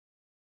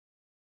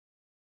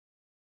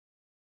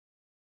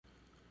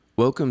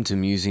Welcome to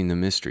Musing the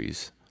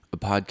Mysteries, a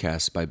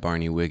podcast by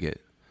Barney Wiggett.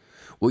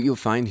 What you'll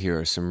find here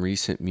are some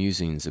recent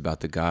musings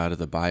about the God of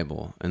the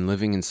Bible and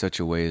living in such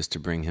a way as to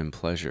bring him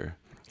pleasure.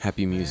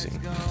 Happy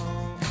musing.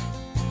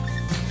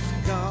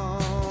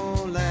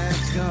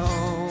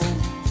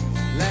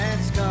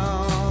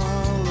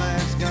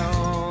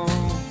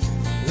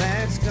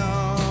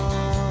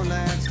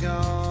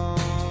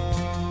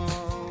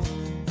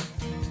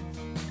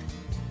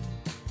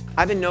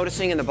 I've been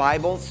noticing in the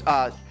Bible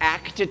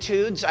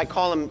actitudes. I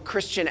call them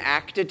Christian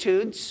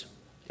actitudes.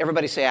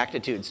 Everybody say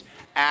actitudes.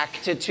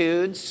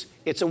 Actitudes.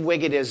 It's a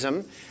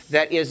Wiggettism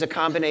that is a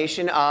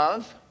combination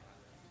of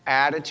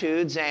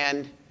attitudes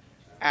and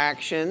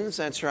actions.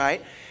 That's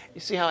right.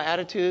 You see how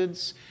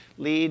attitudes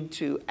lead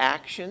to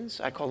actions?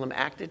 I call them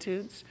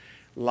actitudes.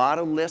 A lot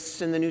of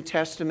lists in the New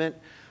Testament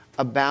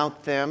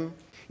about them.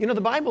 You know,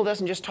 the Bible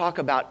doesn't just talk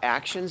about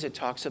actions, it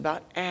talks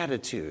about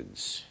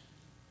attitudes.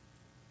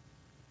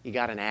 You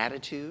got an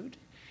attitude?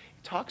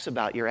 It talks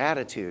about your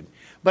attitude.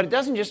 But it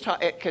doesn't just talk,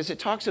 because it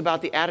talks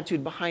about the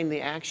attitude behind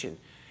the action.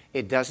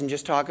 It doesn't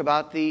just talk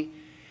about the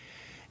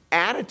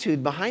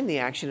attitude behind the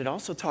action. It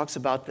also talks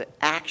about the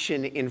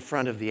action in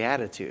front of the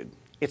attitude.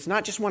 It's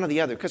not just one or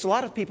the other. Because a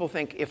lot of people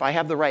think if I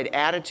have the right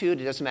attitude,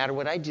 it doesn't matter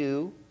what I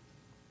do.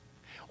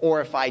 Or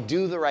if I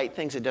do the right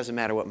things, it doesn't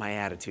matter what my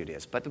attitude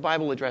is. But the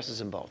Bible addresses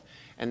them both.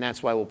 And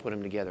that's why we'll put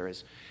them together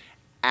as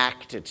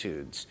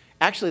actitudes.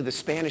 Actually, the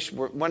Spanish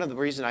word, one of the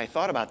reasons I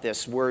thought about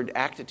this word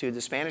actitude,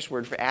 the Spanish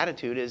word for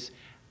attitude is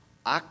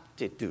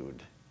actitud.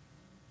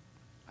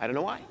 I don't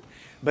know why,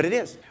 but it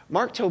is.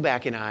 Mark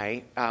Toback and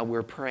I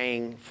were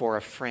praying for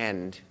a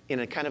friend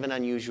in a kind of an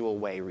unusual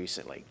way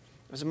recently.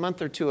 It was a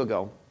month or two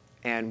ago,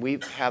 and we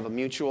have a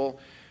mutual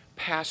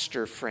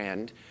pastor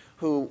friend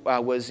who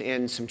was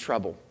in some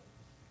trouble.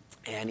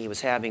 And he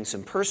was having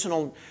some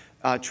personal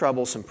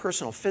trouble, some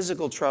personal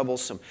physical trouble,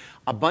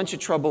 a bunch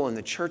of trouble in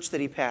the church that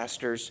he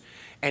pastors.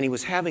 And he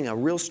was having a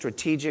real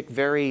strategic,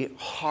 very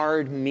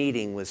hard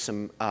meeting with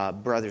some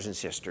brothers and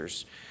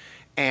sisters.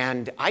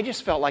 And I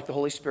just felt like the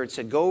Holy Spirit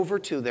said, go over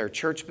to their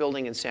church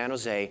building in San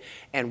Jose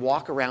and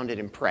walk around it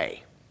and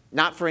pray.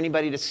 Not for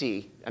anybody to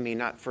see.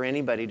 Not for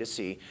anybody to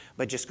see,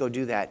 but just go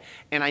do that.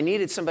 And I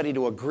needed somebody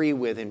to agree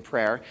with in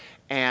prayer.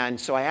 And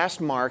so I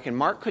asked Mark, and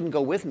Mark couldn't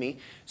go with me.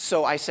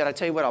 So I said, I'll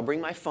tell you what, I'll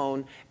bring my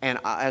phone, and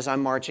as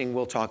I'm marching,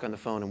 we'll talk on the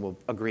phone, and we'll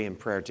agree in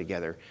prayer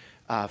together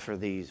for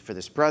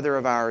this brother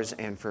of ours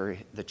and for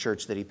the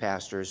church that he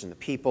pastors and the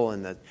people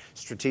and the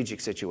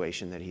strategic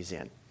situation that he's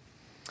in.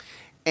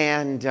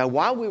 And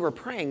while we were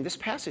praying, this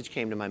passage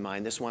came to my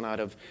mind, this one out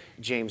of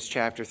James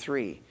chapter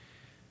 3.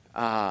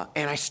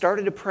 And I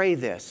started to pray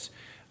this,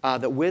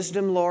 that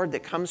wisdom, Lord,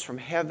 that comes from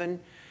heaven,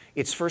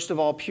 it's first of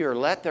all pure.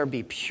 Let there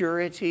be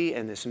purity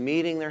in this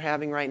meeting they're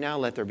having right now.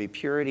 Let there be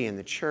purity in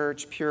the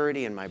church,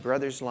 purity in my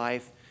brother's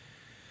life.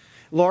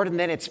 Lord, and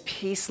then it's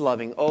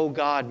peace-loving. Oh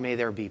God, may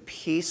there be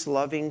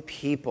peace-loving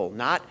people,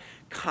 not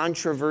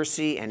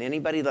controversy and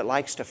anybody that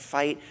likes to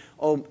fight.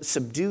 Oh,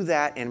 subdue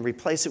that and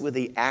replace it with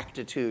the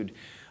attitude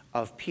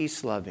of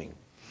peace-loving.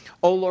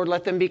 Oh Lord,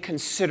 let them be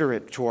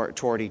considerate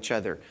toward each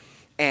other.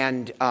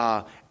 And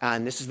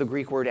this is the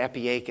Greek word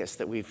epiakis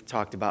that we've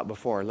talked about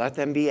before. Let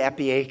them be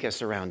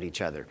epiakis around each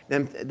other.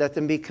 Let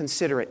them be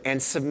considerate and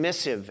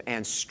submissive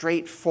and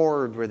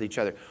straightforward with each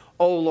other.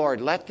 Oh Lord,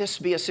 let this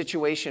be a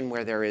situation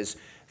where there is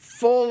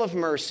full of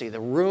mercy, the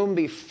room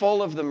be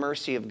full of the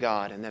mercy of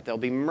God, and that they'll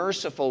be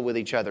merciful with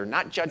each other,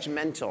 not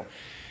judgmental.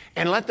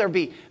 And let the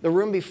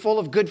room be full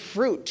of good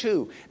fruit,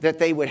 too, that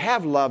they would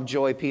have love,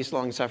 joy, peace,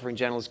 long-suffering,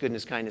 gentleness,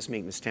 goodness, kindness,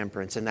 meekness,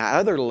 temperance, and that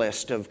other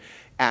list of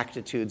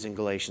attitudes in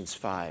Galatians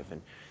 5.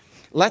 And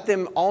let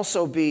them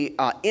also be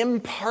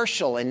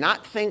impartial and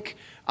not think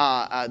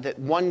that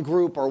one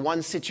group or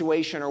one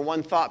situation or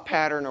one thought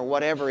pattern or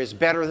whatever is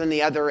better than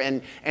the other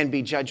and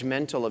be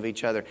judgmental of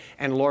each other.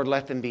 And Lord,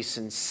 let them be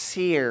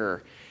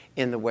sincere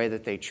in the way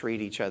that they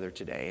treat each other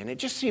today. And it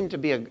just seemed to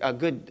be a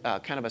good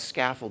kind of a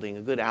scaffolding,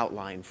 a good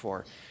outline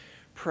for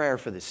prayer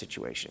for this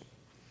situation.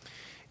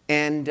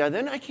 And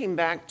then I came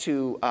back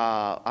to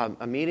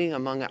a meeting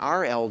among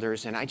our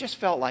elders, and I just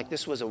felt like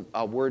this was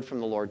a word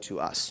from the Lord to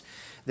us.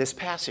 This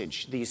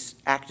passage, these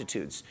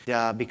attitudes,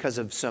 because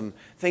of some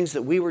things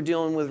that we were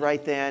dealing with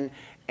right then,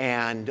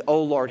 and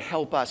oh Lord,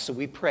 help us. So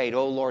we prayed,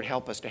 oh Lord,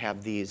 help us to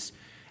have these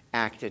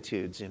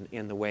attitudes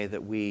in the way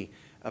that we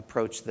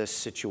approach this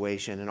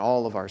situation and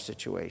all of our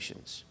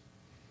situations.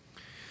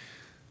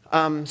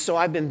 So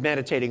I've been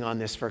meditating on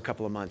this for a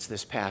couple of months,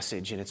 this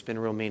passage, and it's been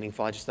real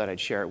meaningful. I just thought I'd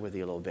share it with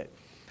you a little bit.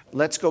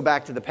 Let's go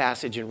back to the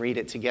passage and read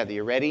it together.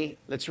 You ready?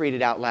 Let's read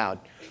it out loud.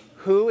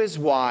 Who is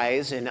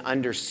wise and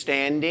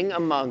understanding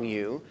among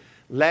you?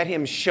 Let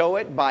him show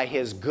it by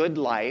his good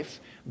life,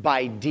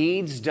 by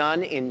deeds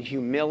done in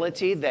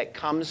humility that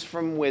comes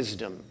from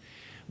wisdom.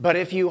 But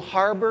if you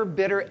harbor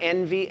bitter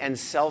envy and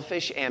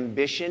selfish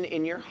ambition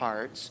in your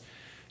hearts,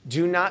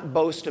 do not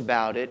boast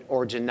about it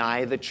or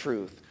deny the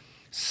truth.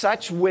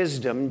 Such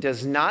wisdom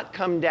does not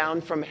come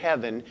down from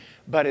heaven,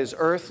 but is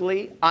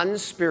earthly,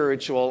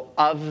 unspiritual,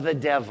 of the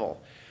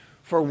devil.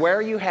 For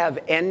where you have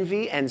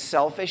envy and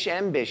selfish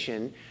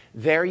ambition,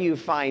 There you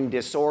find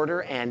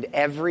disorder and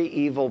every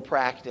evil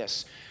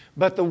practice.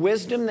 But the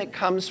wisdom that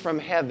comes from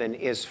heaven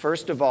is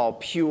first of all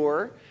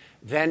pure,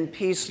 then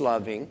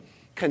peace-loving,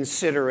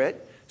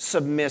 considerate,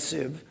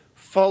 submissive,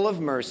 full of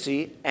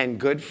mercy and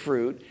good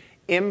fruit,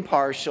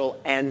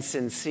 impartial and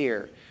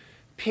sincere.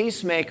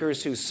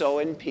 Peacemakers who sow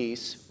in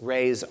peace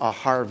raise a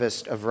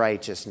harvest of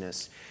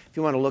righteousness. If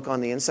you want to look on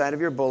the inside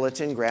of your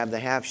bulletin, grab the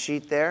half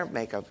sheet there,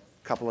 make a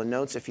couple of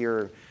notes if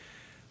you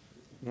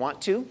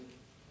want to.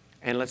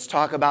 And let's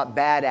talk about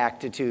bad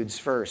attitudes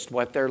first,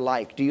 what they're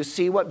like. Do you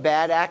see what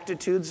bad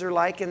attitudes are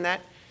like in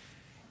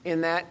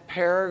that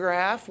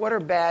paragraph? What are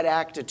bad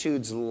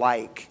attitudes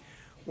like?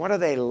 What are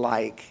they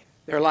like?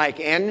 They're like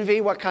envy.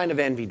 What kind of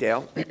envy,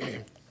 Dale?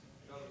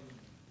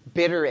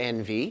 Bitter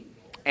envy.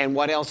 And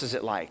what else is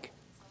it like?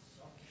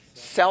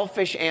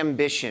 Selfish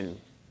ambition.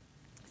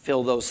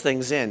 Fill those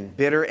things in.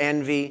 Bitter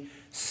envy,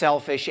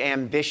 selfish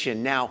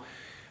ambition. Now,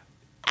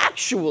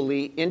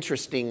 actually,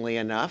 interestingly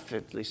enough,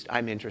 at least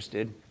I'm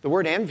interested, the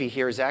word envy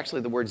here is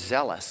actually the word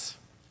zealous.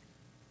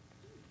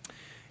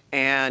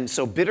 And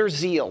so bitter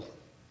zeal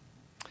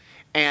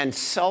and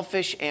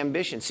selfish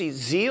ambition. See,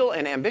 zeal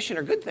and ambition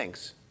are good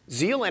things.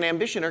 Zeal and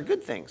ambition are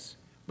good things.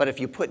 But if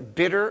you put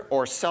bitter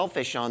or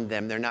selfish on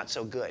them, they're not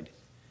so good.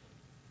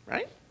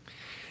 Right?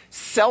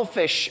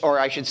 Selfish, or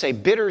I should say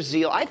bitter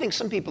zeal. I think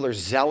some people are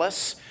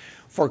zealous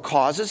for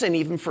causes and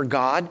even for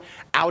God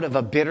out of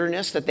a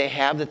bitterness that they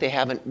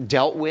haven't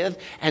dealt with.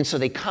 And so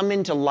they come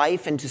into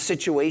life, into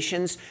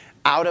situations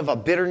out of a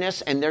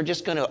bitterness, and they're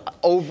just going to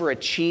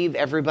overachieve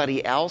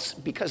everybody else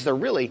because they're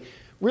really,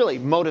 really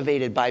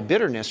motivated by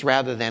bitterness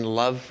rather than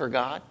love for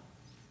God.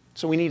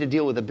 So we need to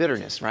deal with the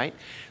bitterness, right?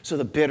 So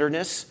the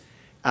bitterness,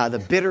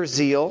 the bitter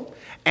zeal,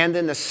 and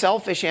then the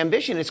selfish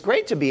ambition. It's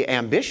great to be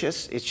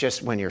ambitious. It's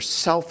just when you're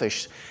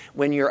selfish,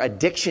 when your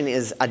addiction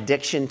is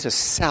addiction to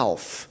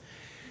self,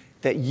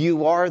 that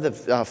you are the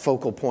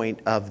focal point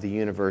of the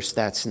universe,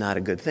 that's not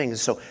a good thing.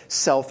 So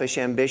selfish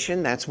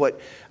ambition, that's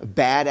what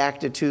bad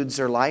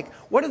attitudes are like.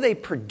 What do they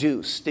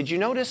produce? Did you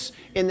notice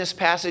in this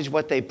passage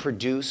what they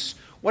produce?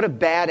 What do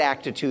bad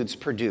attitudes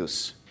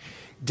produce?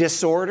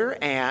 Disorder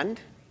and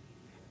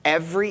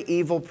every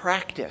evil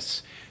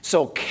practice.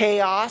 So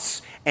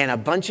chaos and a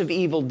bunch of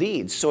evil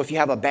deeds. So if you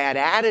have a bad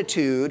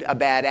attitude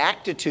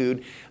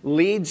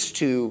leads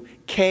to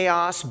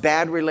chaos,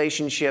 bad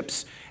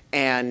relationships,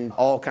 and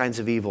all kinds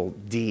of evil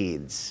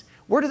deeds.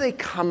 Where do they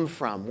come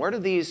from? Where do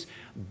these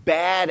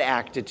bad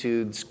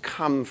attitudes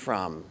come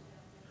from?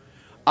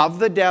 Of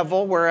the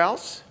devil, where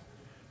else?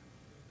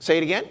 Say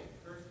it again.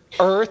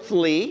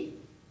 Earthly.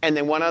 And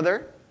then one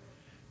other.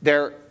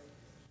 They're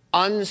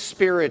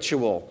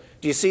unspiritual.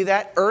 Do you see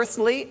that?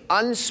 Earthly,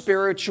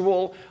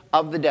 unspiritual,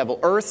 of the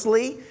devil.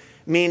 Earthly,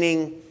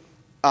 meaning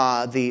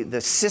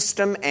the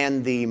system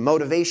and the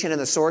motivation and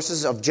the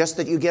sources of just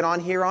that you get on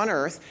here on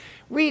earth.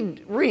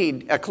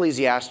 Read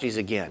Ecclesiastes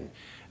again,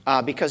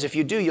 because if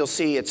you do, you'll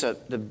see it's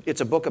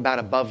a book about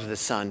above the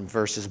sun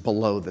versus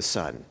below the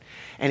sun.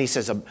 And he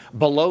says,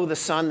 below the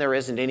sun there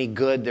isn't any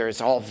good, there's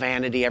all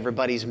vanity,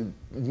 everybody's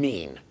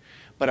mean.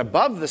 But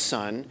above the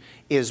sun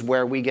is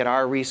where we get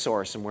our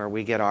resource and where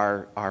we get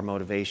our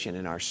motivation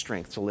and our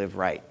strength to live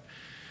right.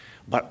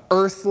 But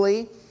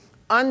earthly,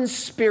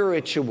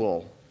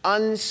 unspiritual.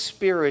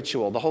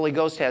 The Holy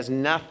Ghost has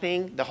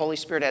nothing, the Holy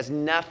Spirit has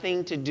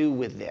nothing to do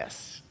with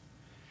this.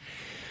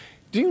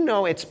 Do you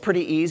know it's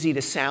pretty easy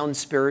to sound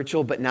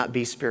spiritual but not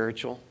be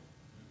spiritual?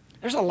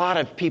 There's a lot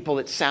of people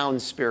that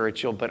sound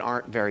spiritual but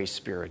aren't very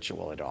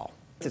spiritual at all.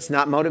 It's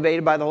not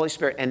motivated by the Holy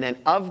Spirit. And then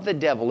of the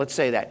devil, let's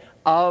say that.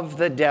 Of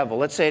the devil.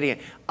 Let's say it again.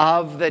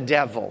 Of the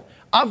devil.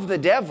 Of the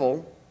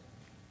devil,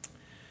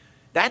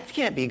 that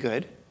can't be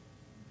good.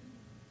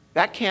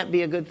 That can't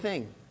be a good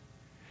thing.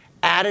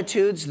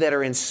 Attitudes that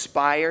are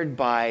inspired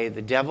by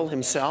the devil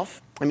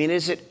himself. I mean,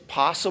 is it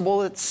possible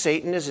that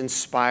Satan is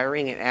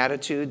inspiring an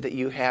attitude that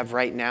you have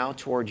right now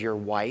toward your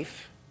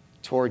wife,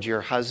 toward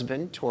your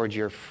husband, toward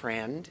your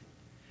friend,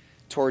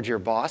 toward your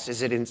boss?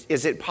 Is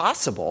it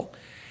possible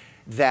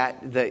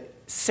that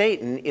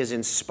Satan is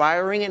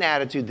inspiring an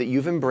attitude that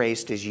you've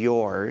embraced as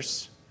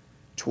yours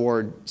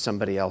toward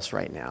somebody else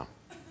right now?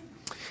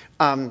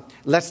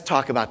 Let's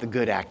talk about the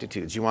good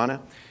attitudes. You want to?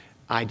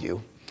 I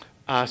do.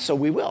 So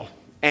we will.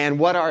 And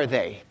what are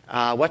they?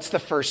 What's the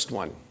first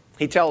one?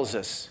 He tells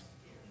us.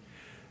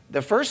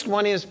 The first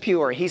one is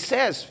pure. He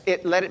says,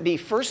 let it be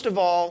first of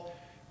all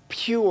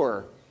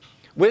pure.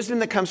 Wisdom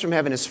that comes from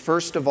heaven is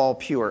first of all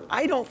pure.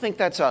 I don't think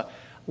that's a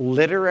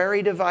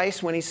literary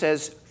device when he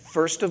says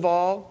first of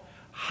all,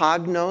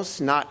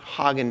 hagnos, not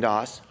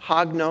Haagen-Dazs.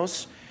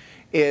 Hagnos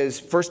is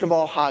first of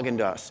all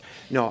Haagen-Dazs.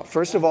 No,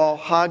 first of all,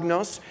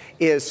 hagnos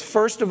is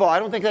first of all. I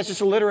don't think that's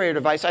just a literary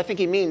device. I think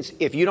he means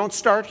if you don't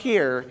start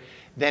here,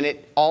 then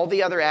all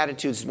the other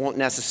attitudes won't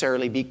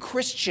necessarily be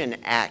Christian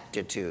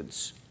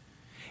attitudes.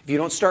 If you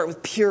don't start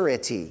with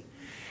purity,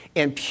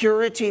 and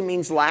purity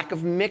means lack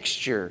of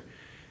mixture,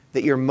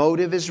 that your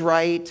motive is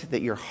right,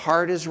 that your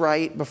heart is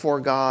right before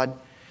God,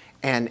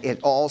 and it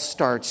all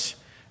starts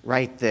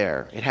right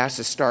there. It has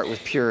to start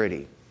with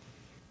purity.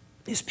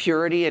 Is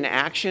purity an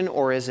action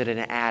or is it an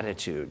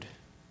attitude?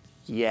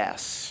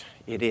 Yes,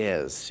 it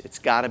is. It's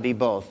got to be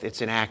both.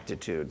 It's an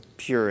attitude,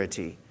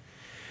 purity.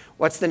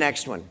 What's the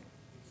next one?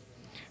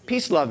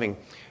 Peace-loving.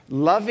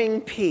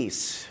 Loving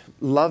peace.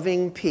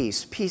 Loving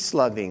peace.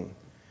 Peace-loving.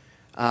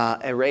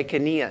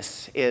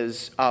 Erekanias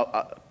is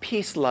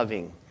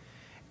peace-loving.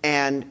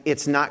 And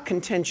it's not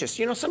contentious.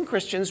 You know, some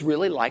Christians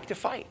really like to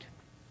fight.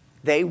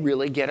 They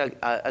really get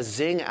a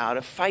zing out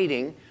of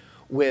fighting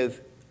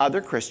with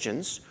other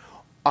Christians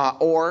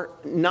or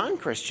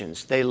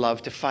non-Christians. They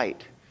love to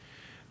fight.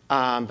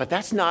 But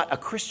that's not a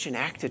Christian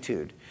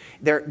attitude.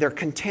 They're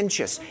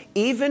contentious.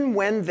 Even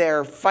when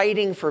they're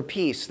fighting for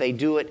peace, they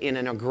do it in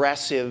an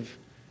aggressive,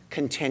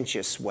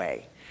 contentious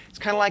way. It's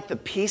kind of like the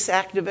peace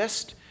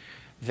activist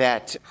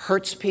that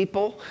hurts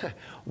people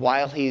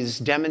while he's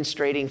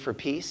demonstrating for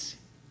peace,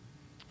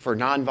 for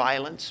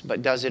nonviolence,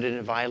 but does it in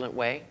a violent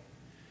way.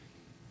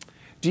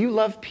 Do you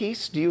love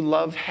peace? Do you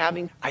love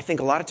having? I think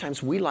a lot of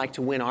times we like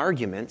to win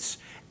arguments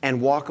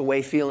and walk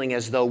away feeling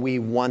as though we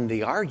won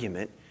the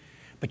argument,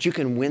 but you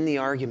can win the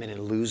argument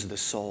and lose the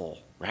soul,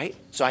 right?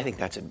 So I think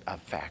that's a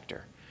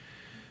factor.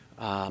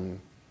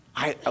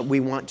 We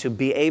want to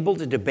be able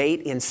to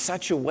debate in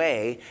such a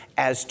way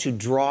as to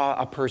draw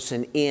a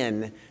person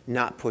in,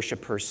 not push a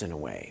person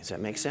away. Does that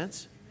make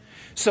sense?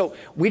 So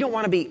we don't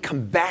want to be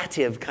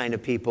combative kind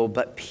of people,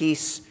 but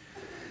peace-loving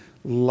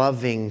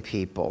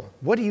people.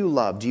 What do you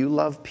love? Do you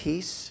love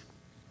peace?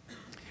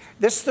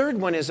 This third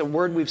one is a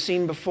word we've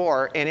seen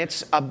before, and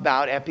it's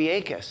about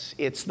epiakis.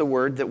 It's the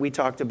word that we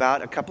talked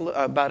about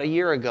about a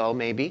year ago,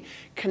 maybe.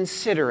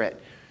 Consider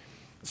it.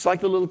 It's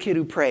like the little kid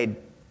who prayed,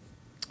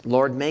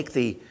 Lord, make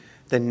the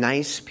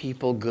nice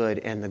people good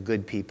and the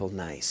good people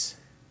nice.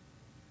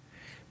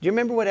 Do you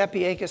remember what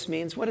epiakis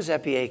means? What does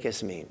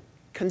epiakis mean?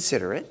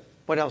 Consider it.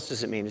 What else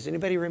does it mean? Does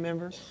anybody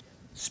remember?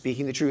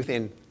 Speaking the truth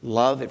in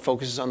love. It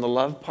focuses on the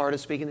love part of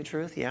speaking the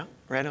truth. Yeah,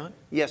 right on.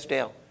 Yes,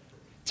 Dale.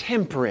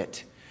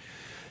 Temperate.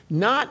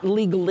 Not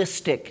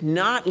legalistic,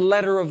 not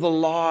letter of the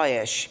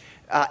law-ish.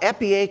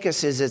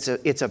 Epiakis is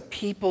it's a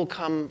people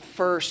come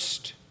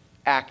first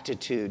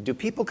attitude. Do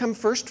people come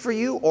first for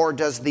you, or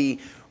does the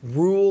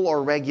rule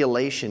or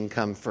regulation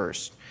come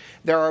first?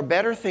 There are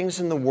better things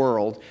in the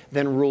world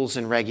than rules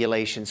and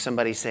regulations.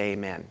 Somebody say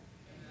amen.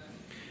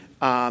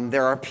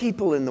 There are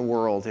people in the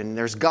world, and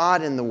there's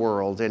God in the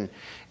world, and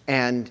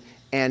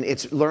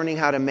it's learning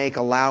how to make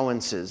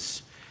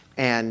allowances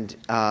and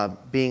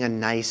being a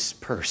nice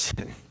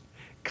person.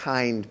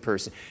 Kind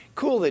person.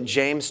 Cool that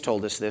James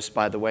told us this,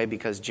 by the way,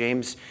 because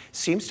James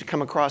seems to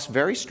come across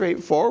very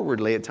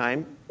straightforwardly at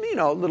times. You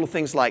know, little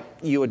things like,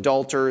 you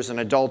adulterers and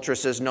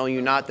adulteresses, know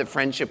you not that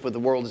friendship with the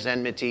world is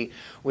enmity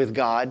with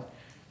God.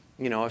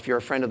 You know, if you're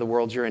a friend of the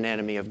world, you're an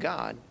enemy of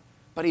God.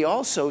 But he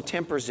also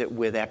tempers it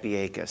with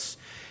epiakis.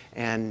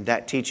 And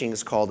that teaching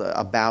is called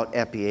About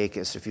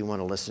Epiakis, if you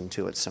want to listen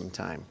to it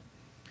sometime.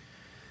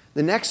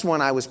 The next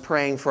one I was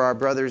praying for our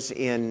brothers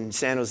in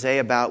San Jose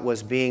about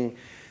was being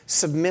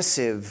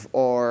submissive,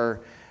 or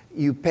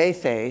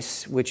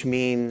eupathes, which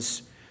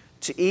means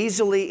to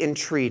easily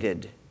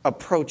entreated,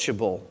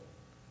 approachable,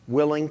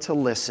 willing to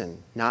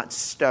listen, not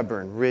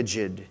stubborn,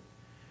 rigid,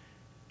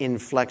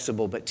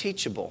 inflexible, but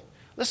teachable.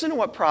 Listen to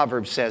what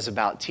Proverbs says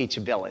about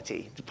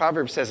teachability. The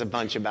Proverbs says a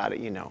bunch about it,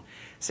 you know.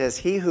 It says,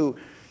 he who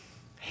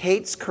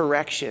hates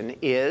correction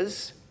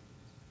is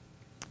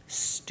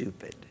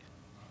stupid.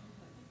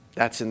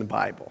 That's in the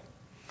Bible.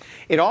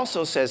 It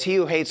also says, he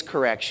who hates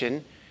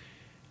correction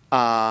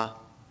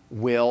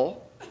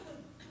will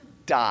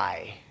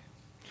die.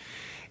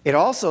 It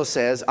also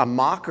says, a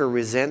mocker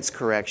resents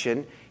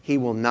correction. He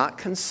will not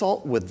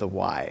consult with the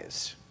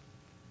wise.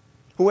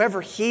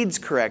 Whoever heeds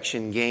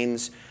correction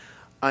gains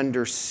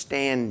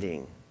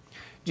understanding.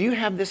 Do you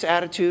have this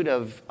attitude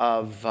of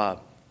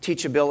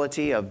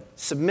teachability, of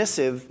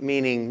submissive,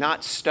 meaning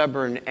not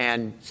stubborn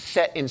and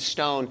set in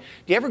stone? Do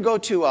you ever go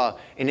to an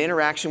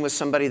interaction with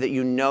somebody that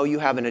you know you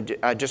have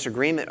a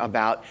disagreement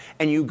about,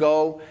 and you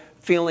go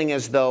feeling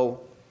as though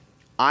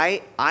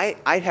I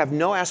have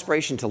no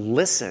aspiration to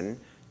listen,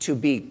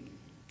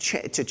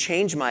 to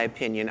change my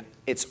opinion.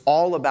 It's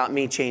all about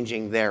me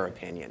changing their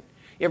opinion.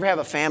 You ever have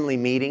a family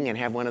meeting and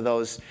have one of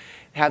those,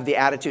 have the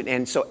attitude,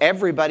 and so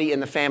everybody in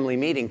the family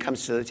meeting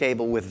comes to the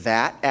table with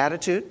that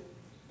attitude?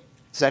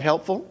 Is that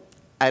helpful?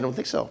 I don't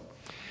think so.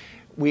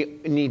 We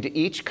need to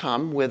each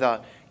come with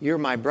a, you're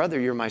my brother,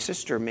 you're my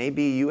sister.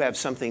 Maybe you have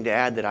something to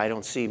add that I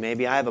don't see.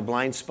 Maybe I have a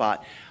blind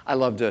spot. I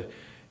love to,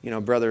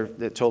 a brother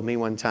that told me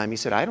one time, he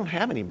said, I don't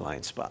have any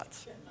blind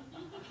spots.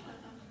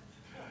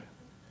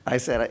 I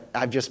said,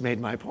 I've just made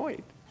my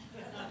point.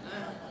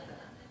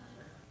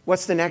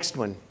 What's the next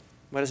one?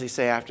 What does he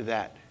say after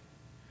that?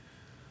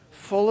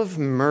 Full of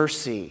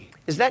mercy.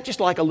 Is that just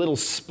like a little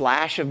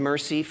splash of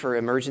mercy for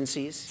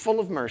emergencies? Full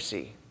of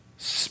mercy.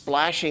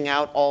 Splashing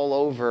out all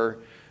over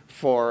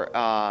for,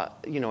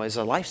 as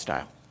a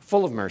lifestyle.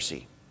 Full of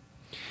mercy.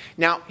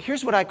 Now,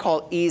 here's what I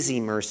call easy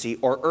mercy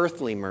or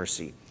earthly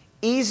mercy.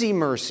 Easy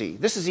mercy.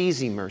 This is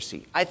easy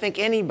mercy. I think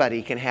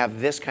anybody can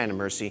have this kind of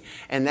mercy,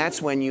 and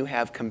that's when you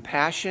have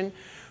compassion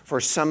for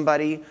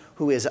somebody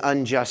who is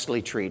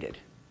unjustly treated.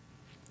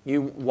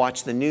 You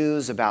watch the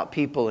news about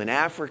people in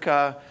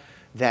Africa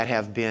that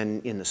have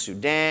been in the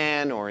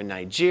Sudan or in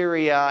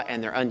Nigeria,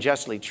 and they're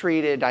unjustly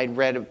treated. I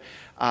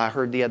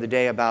heard the other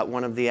day about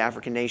one of the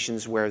African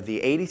nations where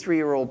the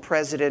 83-year-old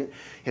president,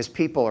 his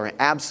people are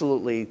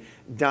absolutely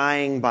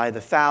dying by the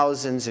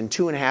thousands, and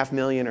 2.5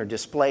 million are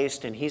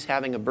displaced, and he's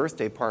having a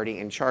birthday party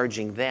and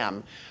charging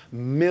them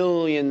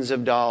millions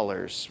of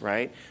dollars,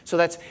 right? So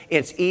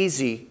it's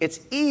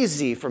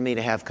easy for me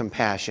to have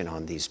compassion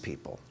on these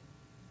people.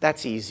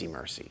 That's easy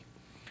mercy.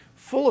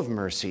 Full of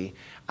mercy,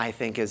 I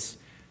think, is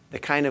the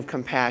kind of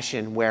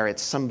compassion where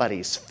it's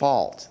somebody's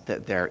fault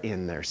that they're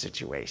in their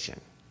situation.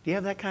 Do you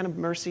have that kind of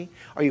mercy?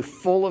 Are you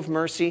full of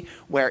mercy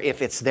where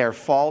if it's their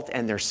fault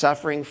and they're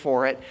suffering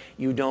for it,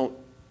 you don't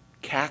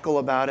cackle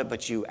about it,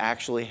 but you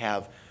actually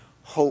have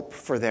hope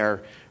for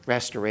their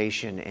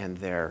restoration and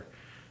their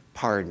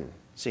pardon?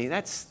 See,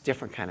 that's a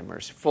different kind of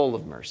mercy, full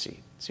of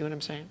mercy. See what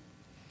I'm saying?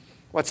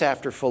 What's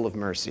after full of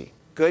mercy?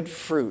 Good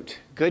fruit,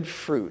 good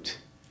fruit.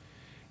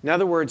 In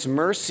other words,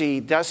 mercy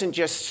doesn't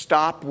just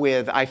stop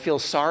with, I feel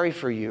sorry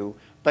for you,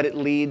 but it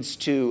leads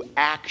to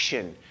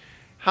action.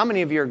 How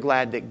many of you are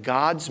glad that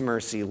God's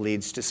mercy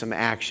leads to some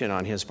action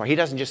on His part? He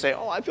doesn't just say,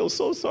 oh, I feel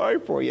so sorry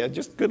for you.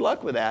 Just good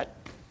luck with that.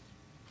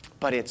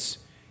 But it's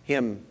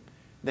Him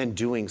then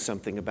doing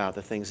something about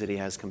the things that He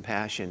has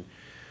compassion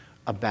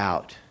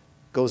about.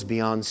 Goes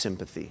beyond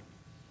sympathy.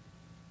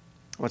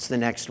 What's the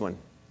next one?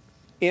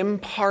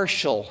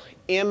 Impartial.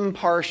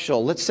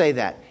 Impartial. Let's say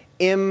that.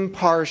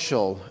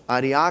 Impartial.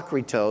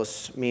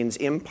 Adiakritos means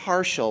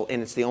impartial,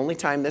 and it's the only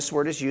time this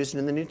word is used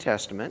in the New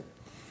Testament.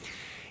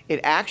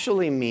 It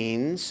actually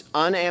means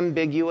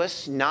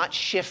unambiguous, not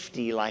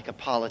shifty like a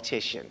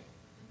politician.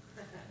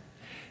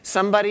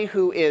 Somebody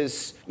who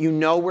is, you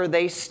know where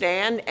they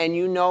stand, and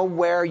you know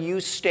where you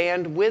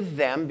stand with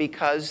them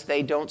because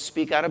they don't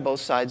speak out of both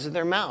sides of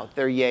their mouth.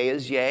 Their yea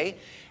is yea,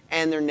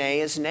 and their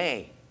nay is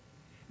nay.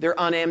 They're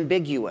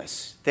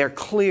unambiguous. They're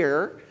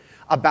clear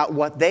about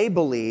what they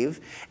believe,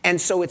 and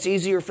so it's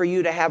easier for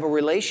you to have a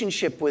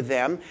relationship with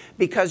them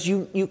because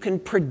you can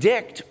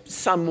predict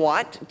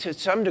somewhat, to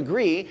some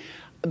degree,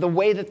 the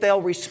way that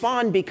they'll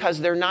respond because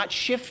they're not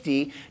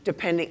shifty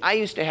depending. I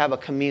used to have a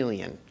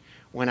chameleon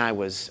when I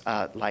was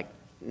like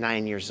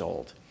 9 years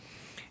old,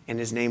 and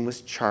his name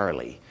was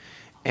Charlie.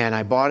 And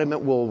I bought him at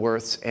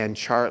Woolworths and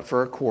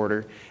for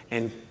 $0.25,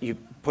 and you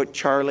put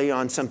Charlie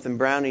on something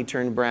brown, he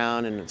turned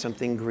brown, and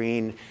something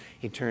green,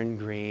 he turned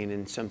green,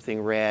 and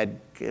something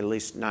red, at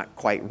least not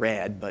quite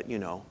red, but you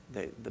know,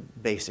 the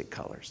basic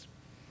colors.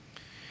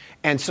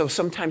 And so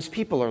sometimes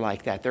people are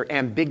like that. They're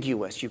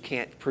ambiguous. You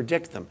can't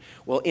predict them.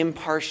 Well,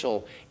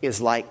 impartial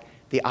is like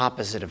the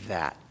opposite of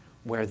that,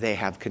 where they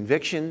have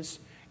convictions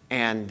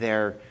and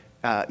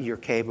you're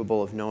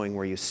capable of knowing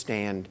where you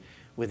stand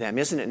with them.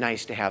 Isn't it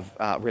nice to have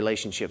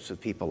relationships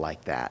with people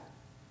like that?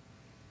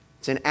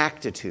 It's an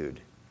attitude.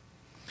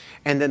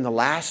 And then the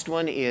last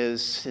one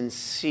is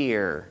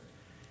sincere.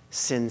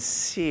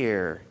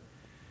 Sincere.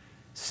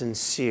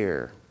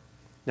 Sincere.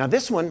 Now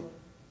this one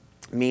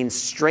means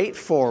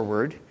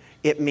straightforward.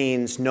 It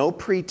means no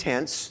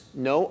pretense,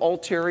 no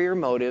ulterior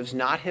motives,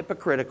 not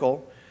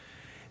hypocritical.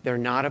 They're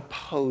not a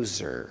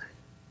poser.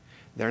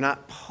 They're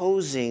not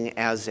posing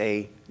as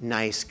a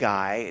nice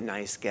guy, a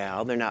nice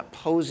gal. They're not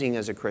posing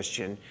as a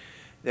Christian.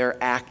 They're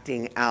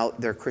acting out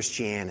their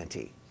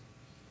Christianity.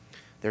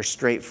 They're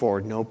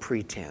straightforward, no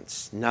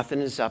pretense.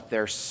 Nothing is up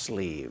their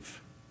sleeve.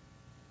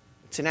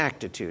 It's an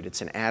attitude.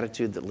 It's an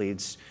attitude that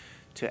leads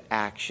to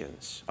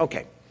actions.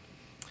 Okay.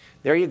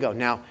 There you go.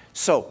 Now,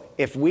 so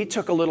if we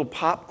took a little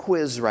pop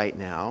quiz right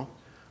now,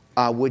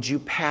 would you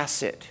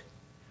pass it?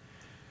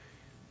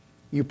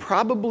 You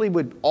probably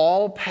would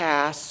all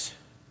pass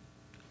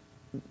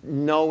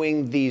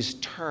knowing these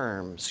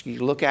terms.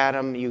 You look at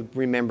them, you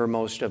remember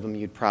most of them,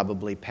 you'd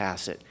probably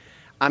pass it.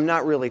 I'm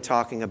not really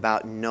talking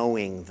about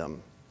knowing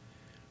them.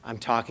 I'm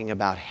talking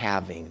about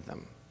having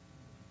them.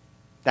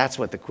 That's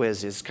what the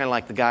quiz is. It's kind of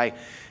like the guy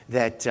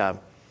that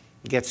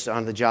gets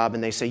on the job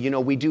and they say, you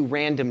know, we do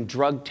random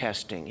drug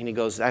testing. And he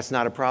goes, that's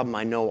not a problem.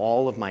 I know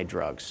all of my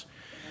drugs.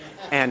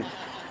 And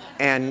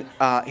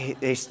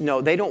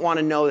they don't want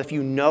to know if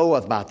you know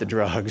about the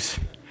drugs.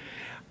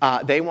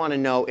 They want to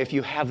know if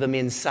you have them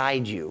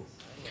inside you.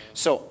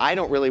 So I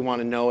don't really want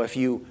to know if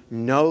you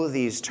know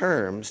these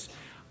terms.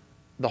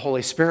 The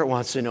Holy Spirit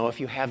wants to know if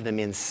you have them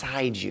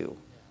inside you.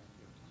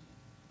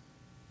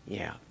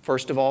 Yeah.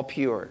 First of all,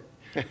 pure.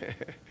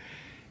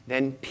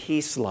 Then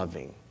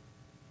peace-loving.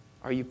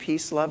 Are you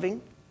peace-loving?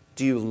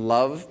 Do you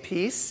love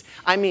peace?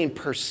 I mean,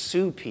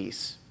 pursue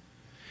peace.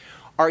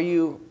 Are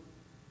you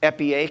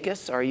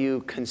epiakos? Are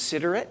you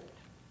considerate?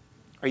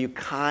 Are you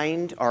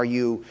kind? Or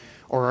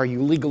are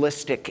you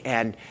legalistic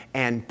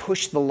and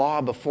push the law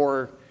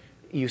before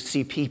you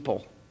see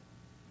people?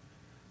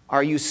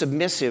 Are you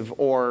submissive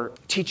or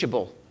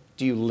teachable?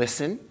 Do you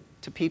listen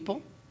to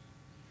people?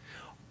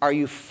 Are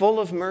you full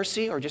of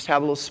mercy or just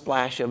have a little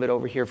splash of it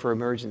over here for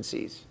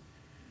emergencies?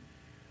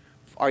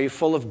 Are you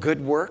full of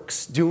good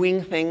works,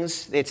 doing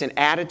things? It's an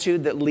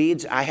attitude that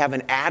leads. I have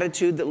an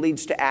attitude that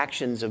leads to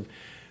actions of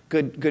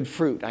good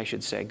fruit, I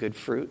should say, good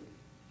fruit.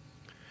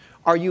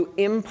 Are you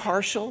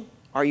impartial?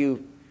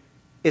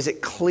 Is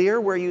it clear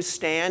where you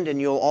stand and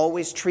you'll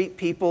always treat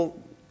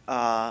people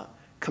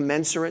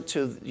commensurate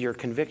to your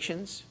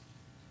convictions?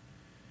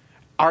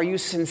 Are you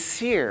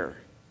sincere?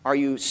 Are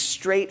you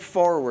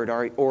straightforward,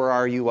 or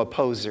are you a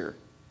poser,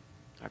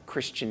 a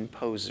Christian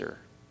poser?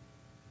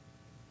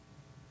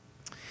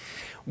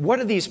 What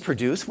do these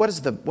produce? What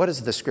does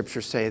the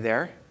Scripture say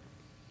there?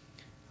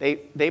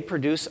 They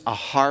produce a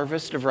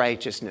harvest of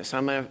righteousness.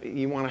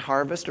 You want a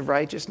harvest of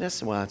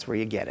righteousness? Well, that's where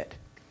you get it.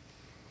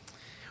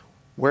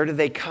 Where do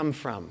they come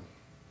from?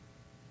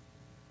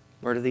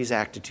 Where do these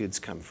attitudes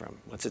come from?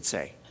 What's it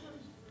say?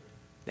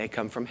 They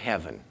come from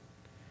heaven.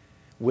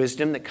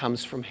 Wisdom that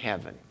comes from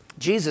heaven.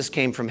 Jesus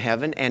came from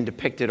heaven and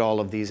depicted all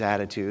of these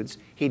attitudes.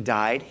 He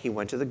died, he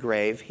went to the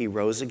grave, he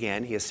rose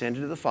again, he ascended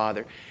to the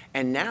Father,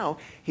 and now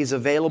he's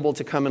available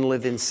to come and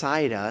live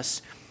inside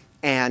us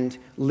and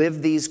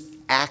live these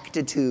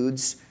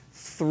attitudes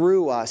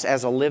through us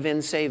as a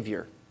live-in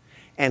Savior,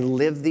 and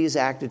live these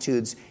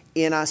attitudes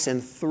in us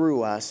and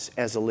through us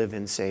as a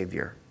live-in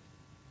Savior.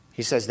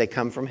 He says they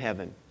come from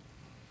heaven.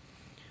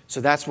 So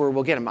that's where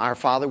we'll get them. Our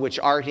Father, which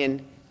art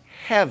in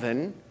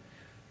heaven,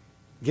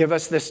 give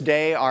us this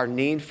day our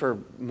need for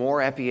more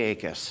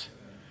epiakis.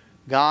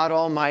 God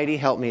Almighty,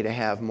 help me to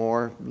have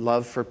more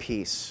love for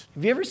peace.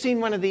 Have you ever seen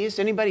one of these?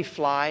 Anybody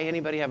fly?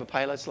 Anybody have a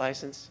pilot's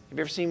license? Have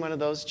you ever seen one of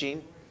those,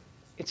 Gene?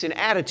 It's an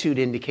attitude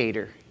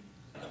indicator.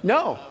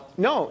 No,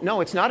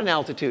 it's not an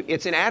altitude.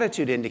 It's an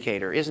attitude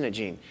indicator, isn't it,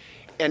 Gene?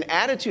 An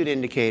attitude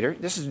indicator,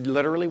 this is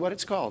literally what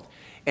it's called.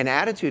 An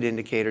attitude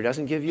indicator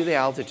doesn't give you the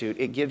altitude.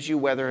 It gives you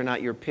whether or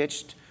not you're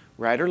pitched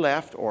right or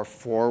left or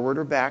forward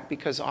or back,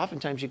 because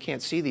oftentimes you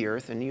can't see the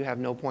earth and you have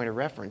no point of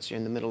reference. You're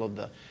in the middle of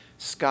the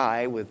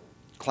sky with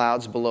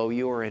clouds below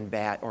you or in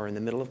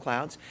the middle of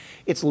clouds.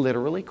 It's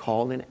literally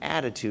called an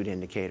attitude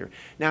indicator.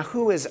 Now,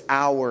 who is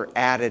our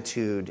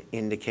attitude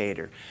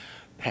indicator?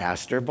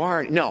 Pastor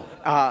Barney. No,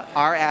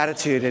 our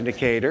attitude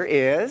indicator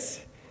is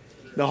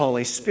the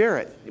Holy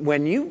Spirit.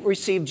 When you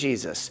received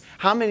Jesus,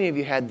 how many of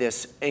you had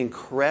this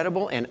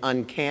incredible and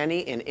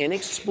uncanny and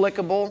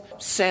inexplicable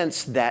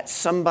sense that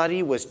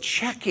somebody was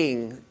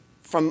checking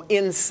from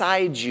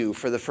inside you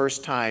for the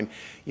first time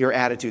your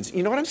attitudes?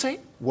 You know what I'm saying?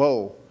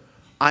 Whoa,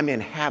 I'm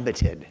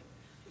inhabited.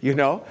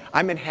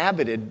 I'm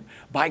inhabited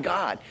by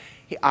God.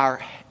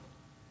 Our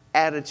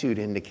attitude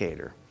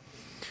indicator.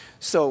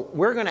 So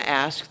we're going to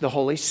ask the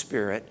Holy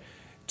Spirit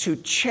to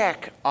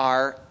check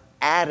our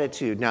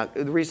attitude. Now,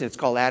 the reason it's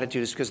called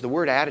attitude is because the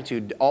word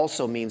attitude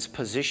also means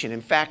position. In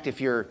fact, of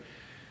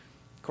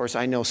course,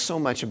 I know so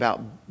much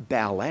about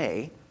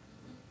ballet.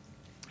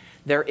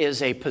 There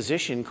is a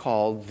position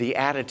called the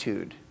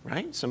attitude,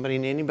 right?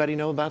 Anybody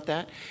know about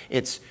that?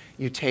 It's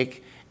you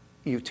take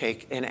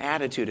an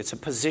attitude. It's a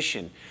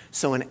position.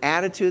 So an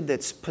attitude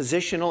that's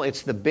positional.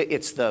 It's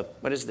the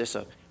what is this?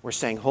 We're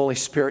saying, Holy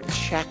Spirit,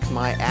 check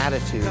my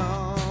attitude.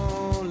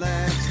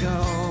 Let's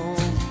go.